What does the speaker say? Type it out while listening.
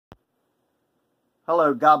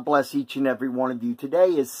Hello, God bless each and every one of you. Today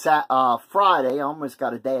is Friday. I almost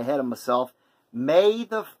got a day ahead of myself. May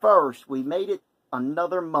the 1st. We made it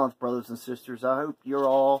another month, brothers and sisters. I hope you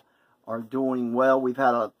all are doing well. We've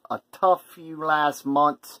had a tough few last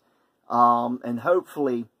months. And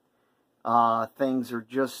hopefully things are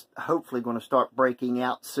just hopefully going to start breaking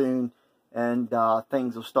out soon. And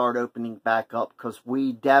things will start opening back up. Because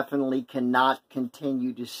we definitely cannot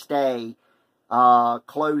continue to stay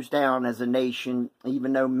closed down as a nation,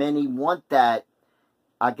 even though many want that.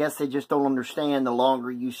 I guess they just don't understand the longer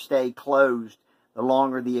you stay closed, the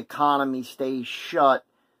longer the economy stays shut,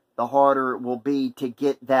 the harder it will be to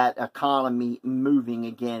get that economy moving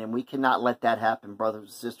again. And we cannot let that happen, brothers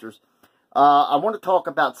and sisters. I want to talk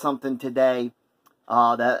about something today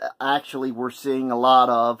that actually we're seeing a lot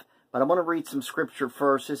of. But I want to read some scripture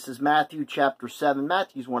first. This is Matthew chapter 7.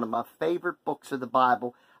 Matthew's one of my favorite books of the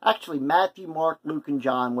Bible. Actually, Matthew, Mark, Luke, and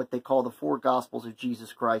John, what they call the four Gospels of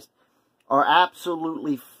Jesus Christ, are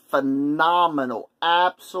absolutely phenomenal.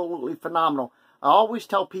 Absolutely phenomenal. I always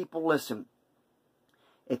tell people, listen,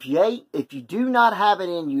 if you do not have it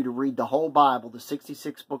in you to read the whole Bible, the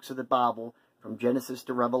 66 books of the Bible, from Genesis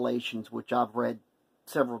to Revelations, which I've read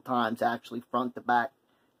several times, actually, front to back,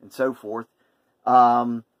 and so forth,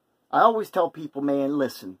 I always tell people, man,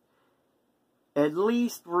 listen, at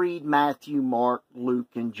least read Matthew, Mark, Luke,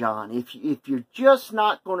 and John. If you're just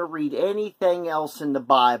not going to read anything else in the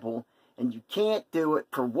Bible, and you can't do it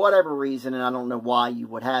for whatever reason, and I don't know why you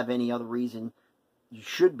would have any other reason, you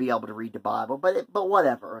should be able to read the Bible, but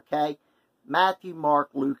whatever, okay? Matthew,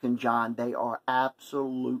 Mark, Luke, and John, they are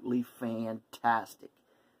absolutely fantastic.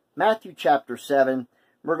 Matthew chapter 7,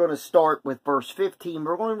 we're going to start with verse 15.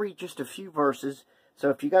 We're going to read just a few verses. So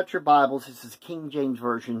if you got your Bibles, this is King James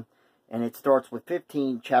Version. And it starts with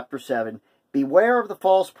 15, chapter 7. Beware of the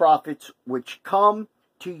false prophets which come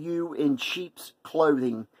to you in sheep's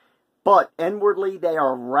clothing, but inwardly they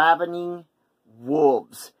are ravening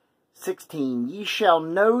wolves. 16, ye shall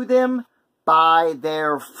know them by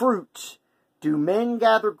their fruits. Do men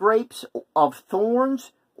gather grapes of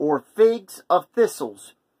thorns, or figs of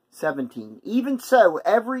thistles? 17, even so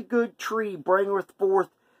every good tree bringeth forth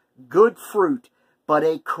good fruit, but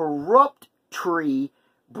a corrupt tree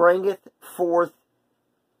bringeth forth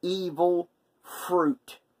evil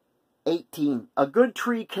fruit. 18. A good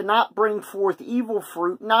tree cannot bring forth evil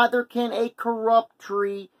fruit, neither can a corrupt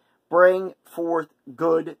tree bring forth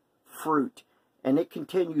good fruit. And it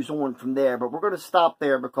continues on from there, but we're going to stop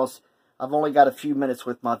there because I've only got a few minutes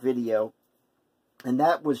with my video. And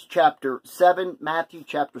that was chapter 7, Matthew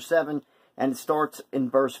chapter 7, and it starts in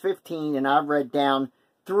verse 15, and I read down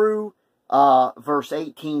through verse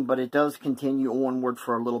 18, but it does continue onward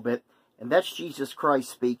for a little bit. And that's Jesus Christ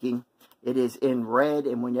speaking. It is in red,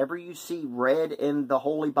 and whenever you see red in the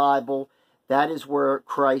Holy Bible, that is where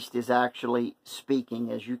Christ is actually speaking.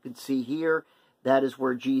 As you can see here, that is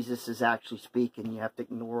where Jesus is actually speaking. You have to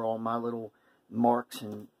ignore all my little marks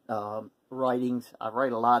and writings. I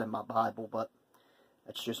write a lot in my Bible, but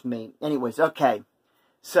that's just me. Anyways, okay.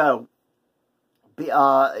 So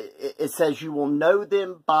it says, you will know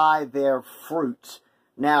them by their fruits.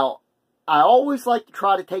 Now, I always like to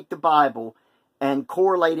try to take the Bible and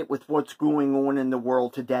correlate it with what's going on in the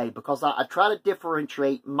world today, because I try to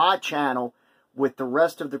differentiate my channel with the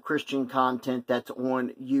rest of the Christian content that's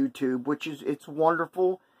on YouTube, which is, it's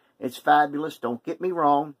wonderful, it's fabulous, don't get me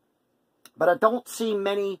wrong, but I don't see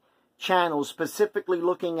many channels specifically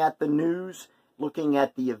looking at the news, looking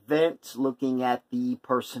at the events, looking at the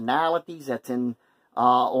personalities that's in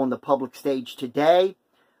on the public stage today,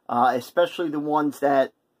 especially the ones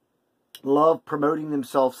that love promoting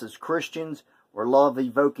themselves as Christians or love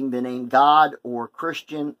evoking the name God or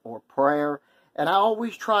Christian or prayer. And I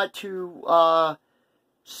always try to,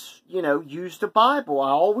 use the Bible.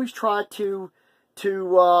 I always try to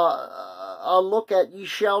look at, ye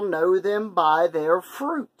shall know them by their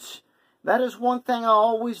fruits. That is one thing I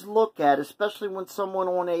always look at, especially when someone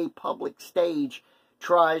on a public stage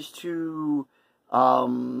tries to tell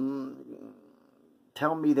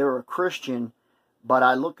me they're a Christian, but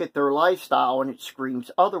I look at their lifestyle and it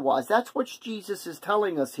screams otherwise. That's what Jesus is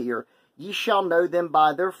telling us here. Ye shall know them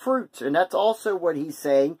by their fruits. And that's also what he's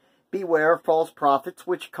saying. Beware of false prophets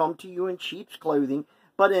which come to you in sheep's clothing,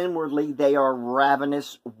 but inwardly they are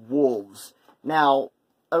ravenous wolves. Now,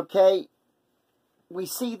 okay, we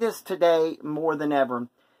see this today more than ever.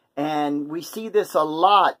 And we see this a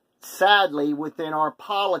lot, sadly, within our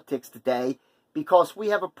politics today, because we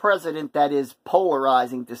have a president that is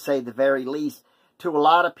polarizing, to say the very least, to a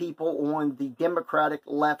lot of people on the Democratic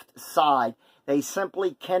left side. They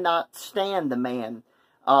simply cannot stand the man.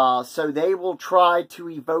 So they will try to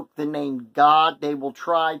evoke the name God. They will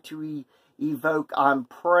try to evoke I'm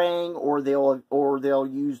praying, or they'll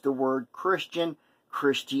use the word Christian,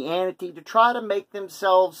 Christianity, to try to make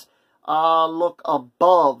themselves look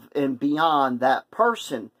above and beyond that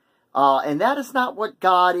person. And that is not what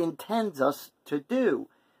God intends us to do.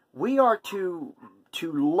 We are to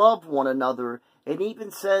love one another. It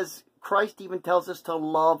even says, Christ even tells us to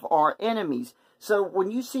love our enemies. So when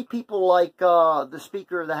you see people like the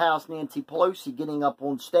Speaker of the House, Nancy Pelosi, getting up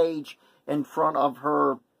on stage in front of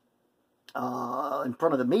her, in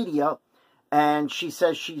front of the media, and she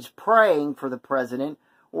says she's praying for the president,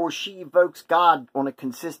 or she evokes God on a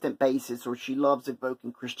consistent basis, or she loves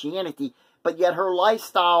evoking Christianity, but yet her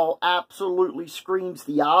lifestyle absolutely screams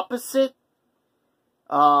the opposite,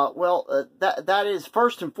 that is,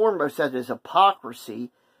 first and foremost, that is hypocrisy,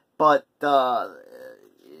 but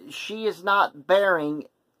she is not bearing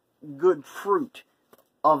good fruit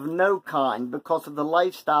of no kind because of the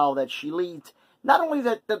lifestyle that she leads. Not only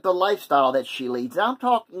the lifestyle that she leads, I'm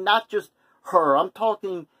talking not just her, I'm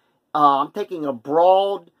talking, I'm taking a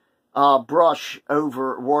broad brush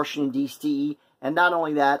over Washington, D.C., and not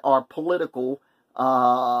only that, our political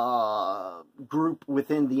group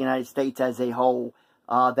within the United States as a whole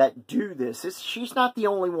that do this. She's not the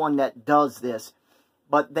only one that does this,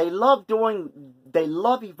 but they love evoking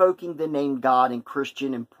the name God and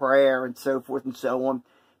Christian and prayer and so forth and so on,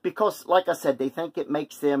 because, like I said, they think it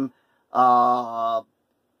makes them beyond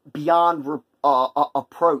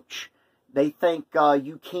approach. They think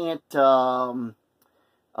you can't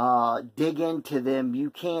dig into them. You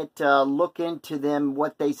can't look into them,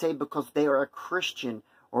 what they say, because they are a Christian,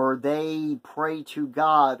 or they pray to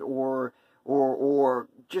God, or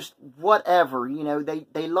just whatever. You know,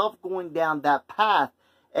 they love going down that path,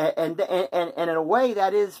 and in a way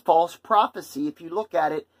that is false prophecy. If you look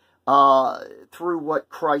at it through what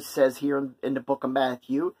Christ says here in the book of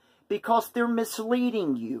Matthew, because they're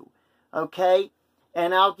misleading you, okay?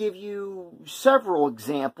 And I'll give you several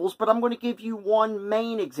examples, but I'm going to give you one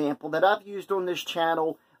main example that I've used on this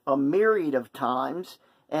channel a myriad of times,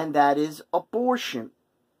 and that is abortion.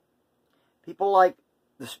 People like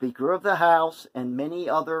the Speaker of the House and many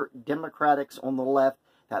other Democrats on the left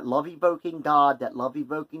that love evoking God, that love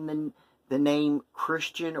evoking the name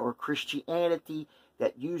Christian or Christianity,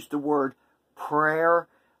 that use the word prayer,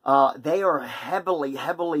 they are heavily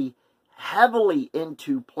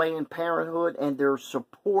into Planned Parenthood and their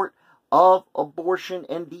support of abortion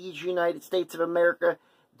in these United States of America.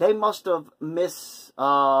 They must have missed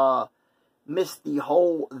the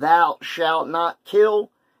whole thou shalt not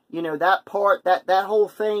kill. You know, that part, that whole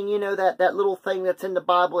thing, you know, that little thing that's in the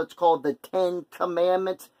Bible, it's called the 10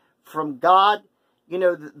 Commandments from God. You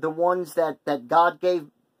know, the ones that God gave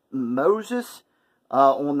Moses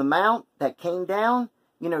on the mount that came down.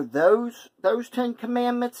 You know, those 10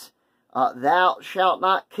 Commandments. Thou shalt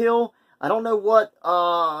not kill. I don't know what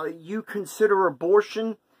you consider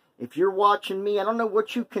abortion. If you're watching me, I don't know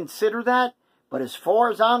what you consider that. But as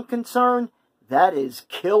far as I'm concerned, that is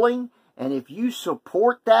killing. And if you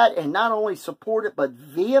support that, and not only support it, but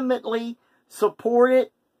vehemently support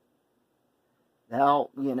it, now,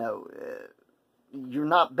 you know, you're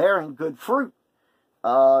not bearing good fruit.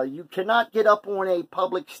 You cannot get up on a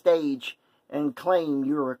public stage and claim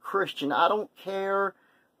you're a Christian. I don't care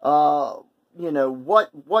you know,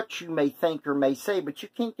 what you may think or may say, but you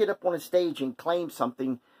can't get up on a stage and claim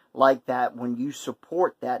something like that when you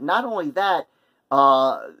support that. Not only that,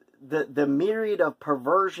 the myriad of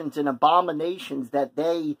perversions and abominations that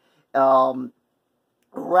they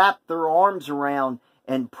wrap their arms around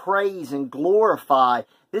and praise and glorify.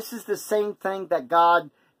 This is the same thing that God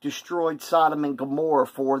destroyed Sodom and Gomorrah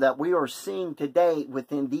for, that we are seeing today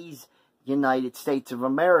within these United States of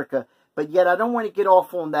America. But yet I don't want to get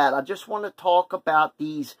off on that. I just want to talk about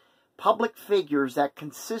these public figures that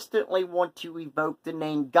consistently want to evoke the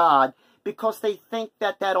name God because they think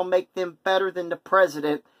that that'll make them better than the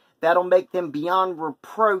president. That'll make them beyond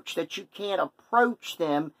reproach, that you can't approach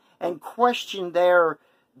them and question their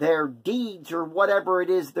deeds or whatever it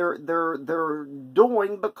is they're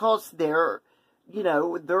doing, because they're, you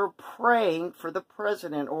know, they're praying for the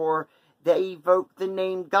president, or they evoke the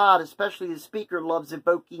name God. Especially the speaker loves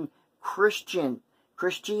evoking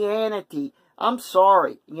Christianity. I'm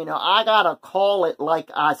sorry, you know, I gotta call it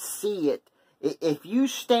like I see it. If you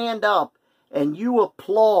stand up and you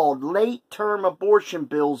applaud late-term abortion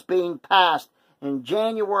bills being passed in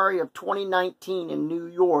January of 2019 in New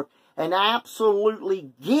York, and absolutely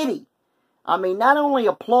giddy, I mean, not only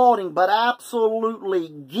applauding, but absolutely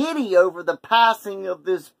giddy over the passing of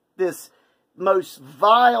this most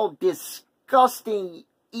vile, disgusting,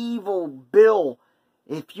 evil bill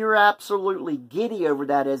If you're absolutely giddy over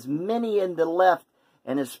that, as many in the left,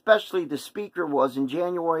 and especially the speaker was in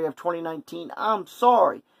January of 2019, I'm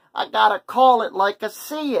sorry. I gotta call it like I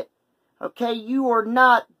see it. Okay, you are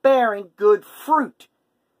not bearing good fruit.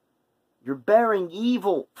 You're bearing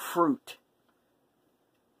evil fruit.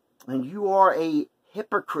 And you are a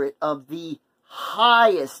hypocrite of the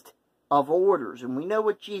highest of orders. And we know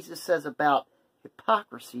what Jesus says about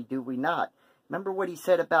hypocrisy, do we not? Remember what he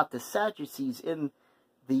said about the Sadducees in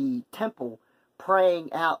the temple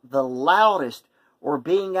praying out the loudest, or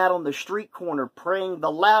being out on the street corner praying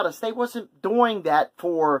the loudest. They wasn't doing that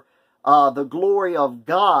for the glory of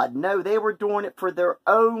God. No, they were doing it for their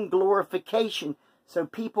own glorification. So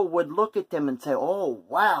people would look at them and say, oh,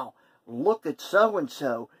 wow, look at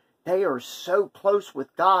so-and-so. They are so close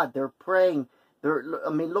with God. They're praying.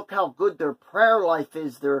 Look how good their prayer life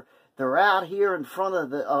is. They're out here in front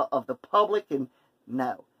of the public. And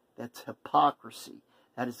no, that's hypocrisy.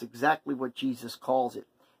 That is exactly what Jesus calls it.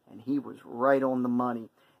 And he was right on the money.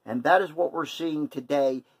 And that is what we're seeing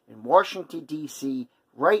today in Washington, D.C.,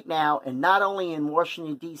 right now. And not only in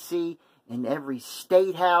Washington, D.C., in every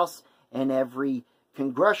state house and every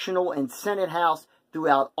congressional and Senate house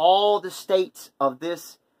throughout all the states of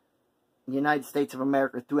this United States of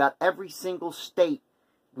America. Throughout every single state,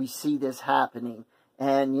 we see this happening.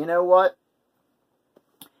 And you know what?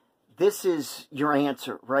 This is your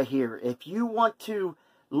answer right here. If you want to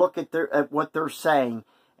look at what they're saying,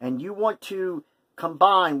 and you want to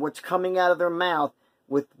combine what's coming out of their mouth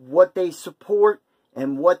with what they support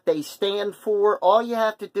and what they stand for, all you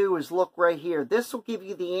have to do is look right here. This will give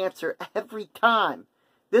you the answer every time.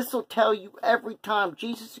 This will tell you every time.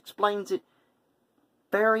 Jesus explains it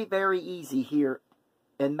very, very easy here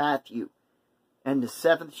in Matthew, in the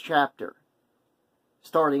 7th chapter,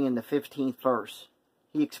 starting in the 15th verse.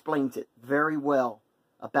 He explains it very well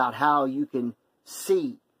about how you can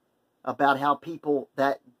see, about how people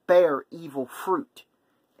that bear evil fruit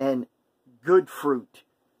and good fruit,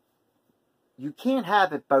 you can't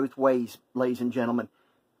have it both ways, ladies and gentlemen.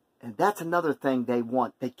 And that's another thing they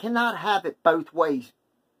want. They cannot have it both ways.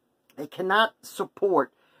 They cannot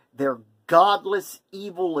support their godless,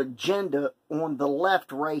 evil agenda on the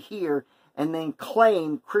left right here and then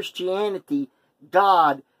claim Christianity,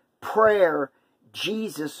 God, prayer,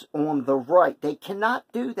 Jesus on the right. They cannot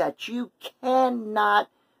do that. You cannot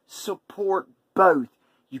support both.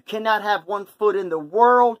 You cannot have one foot in the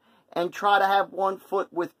world and try to have one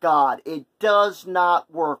foot with God. It does not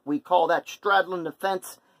work. We call that straddling the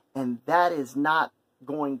fence, and that is not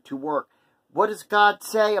going to work. What does God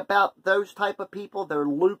say about those type of people? They're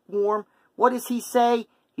lukewarm. What does he say?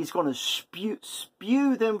 He's going to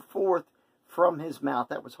spew them forth from his mouth.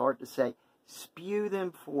 That was hard to say. Spew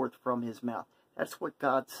them forth from his mouth. That's what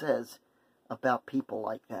God says about people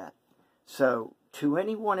like that. So, to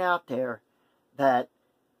anyone out there that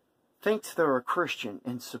thinks they're a Christian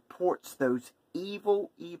and supports those evil,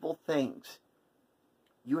 evil things,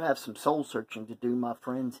 you have some soul searching to do, my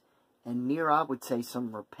friends. And I would say,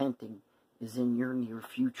 some repenting is in your near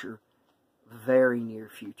future. Very near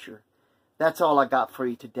future. That's all I got for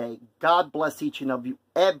you today. God bless each and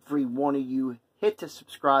every one of you. Hit the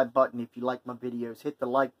subscribe button if you like my videos. Hit the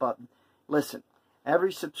like button. Listen,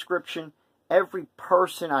 every subscription, every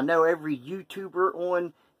person, I know every YouTuber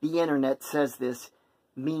on the internet says this,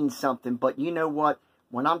 means something. But you know what?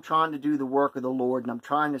 When I'm trying to do the work of the Lord and I'm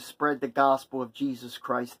trying to spread the gospel of Jesus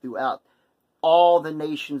Christ throughout all the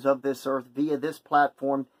nations of this earth via this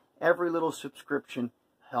platform, every little subscription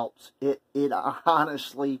helps. It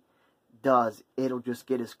honestly does. It'll just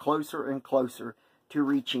get us closer and closer to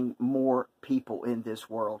reaching more people in this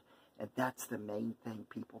world. And that's the main thing,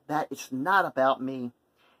 people. That it's not about me.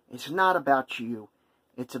 It's not about you.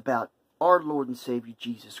 It's about our Lord and Savior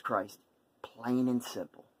Jesus Christ. Plain and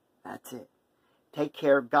simple. That's it. Take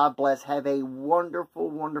care. God bless. Have a wonderful,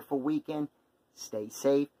 wonderful weekend. Stay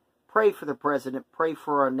safe. Pray for the president. Pray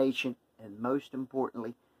for our nation. And most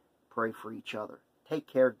importantly, pray for each other. Take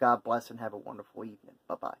care. God bless and have a wonderful evening.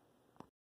 Bye-bye.